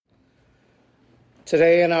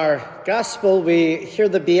Today in our gospel, we hear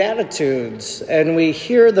the Beatitudes, and we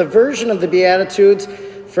hear the version of the Beatitudes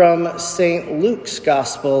from St. Luke's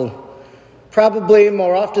gospel. Probably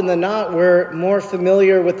more often than not, we're more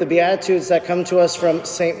familiar with the Beatitudes that come to us from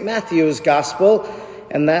St. Matthew's gospel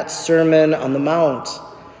and that Sermon on the Mount.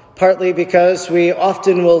 Partly because we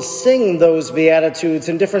often will sing those Beatitudes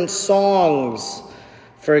in different songs.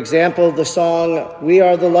 For example, the song, "We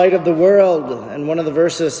Are the Light of the World," and one of the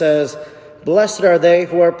verses says, "Blessed are they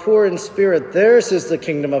who are poor in spirit, theirs is the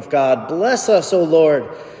kingdom of God. Bless us, O Lord,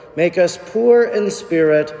 make us poor in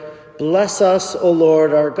spirit. Bless us, O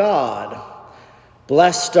Lord, our God."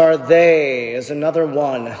 Blessed are they is another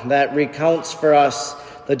one that recounts for us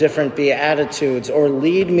the different Beatitudes, or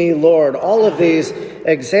lead me, Lord. All of these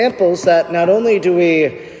examples that not only do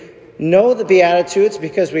we know the Beatitudes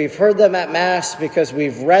because we've heard them at Mass, because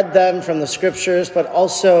we've read them from the Scriptures, but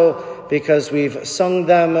also because we've sung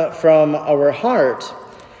them from our heart.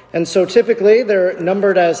 And so typically they're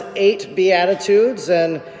numbered as 8 Beatitudes,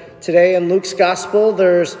 and today in Luke's Gospel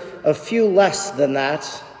there's a few less than that.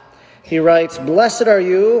 He writes, "Blessed are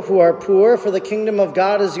you who are poor, for the kingdom of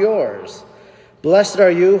God is yours. Blessed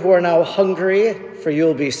are you who are now hungry, for you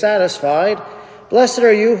will be satisfied. Blessed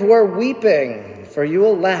are you who are weeping, for you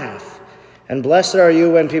will laugh. And blessed are you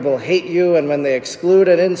when people hate you and when they exclude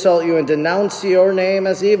and insult you and denounce your name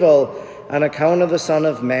as evil on account of the Son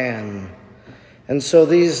of Man." And so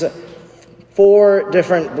these 4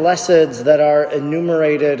 different blesseds that are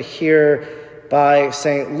enumerated here by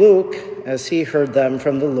St. Luke as he heard them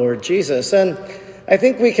from the Lord Jesus. And I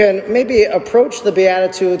think we can maybe approach the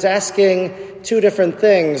Beatitudes asking 2 different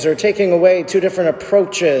things, or taking away 2 different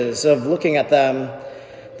approaches of looking at them.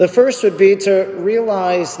 The first would be to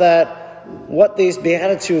realize that what these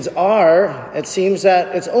Beatitudes are, it seems that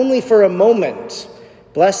it's only for a moment.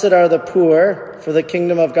 Blessed are the poor, for the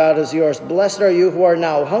kingdom of God is yours. Blessed are you who are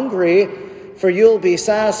now hungry, for you'll be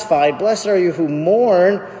satisfied. Blessed are you who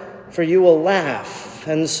mourn, for you will laugh.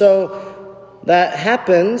 And so that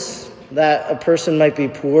happens, that a person might be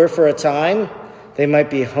poor for a time, they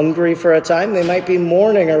might be hungry for a time, they might be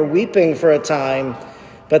mourning or weeping for a time,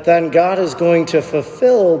 but then God is going to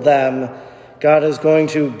fulfill them. God is going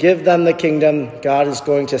to give them the kingdom. God is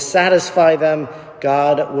going to satisfy them.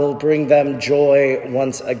 God will bring them joy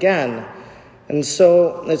once again. And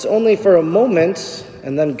so it's only for a moment,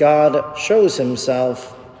 and then God shows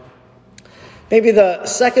himself. Maybe the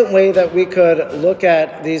second way that we could look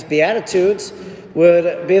at these Beatitudes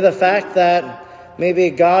would be the fact that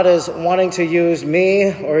maybe God is wanting to use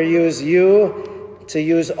me or use you, to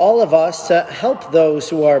use all of us to help those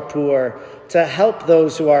who are poor, to help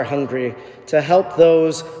those who are hungry, to help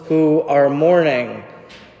those who are mourning.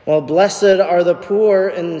 Well, blessed are the poor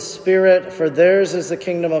in spirit, for theirs is the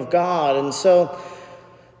kingdom of God. And so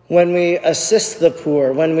when we assist the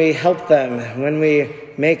poor, when we help them, when we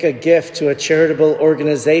make a gift to a charitable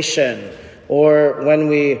organization, or when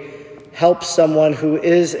we help someone who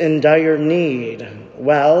is in dire need,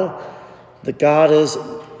 well, the God is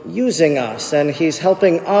using us, and he's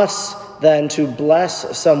helping us then to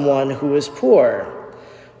bless someone who is poor.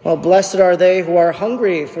 Well, blessed are they who are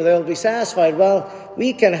hungry, for they will be satisfied. Well,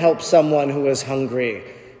 we can help someone who is hungry,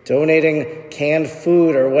 donating canned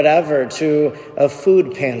food or whatever to a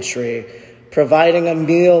food pantry, providing a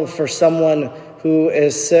meal for someone who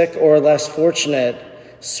is sick or less fortunate,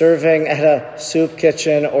 serving at a soup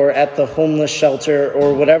kitchen or at the homeless shelter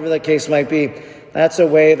or whatever the case might be. That's a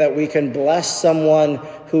way that we can bless someone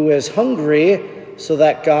who is hungry so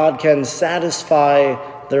that God can satisfy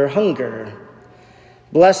their hunger.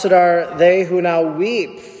 Blessed are they who now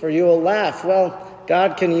weep, for you will laugh. Well,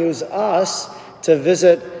 God can use us to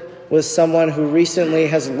visit with someone who recently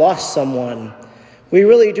has lost someone. We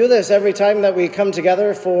really do this every time that we come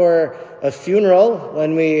together for a funeral,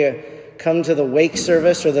 when we come to the wake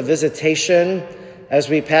service or the visitation, as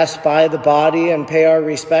we pass by the body and pay our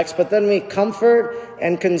respects, but then we comfort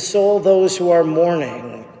and console those who are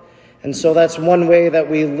mourning. And so that's one way that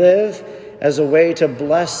we live, as a way to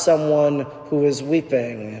bless someone who is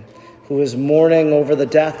weeping, who is mourning over the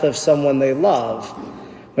death of someone they love.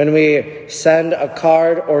 When we send a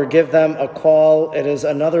card or give them a call, it is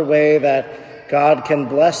another way that God can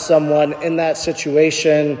bless someone in that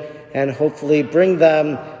situation and hopefully bring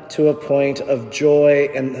them to a point of joy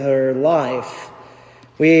in their life.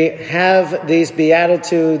 We have these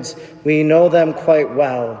Beatitudes, we know them quite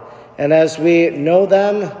well. And as we know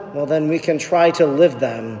them, well, then we can try to live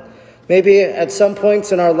them. Maybe at some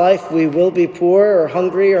points in our life we will be poor or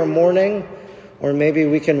hungry or mourning, or maybe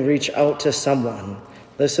we can reach out to someone.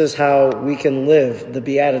 This is how we can live the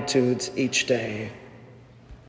Beatitudes each day.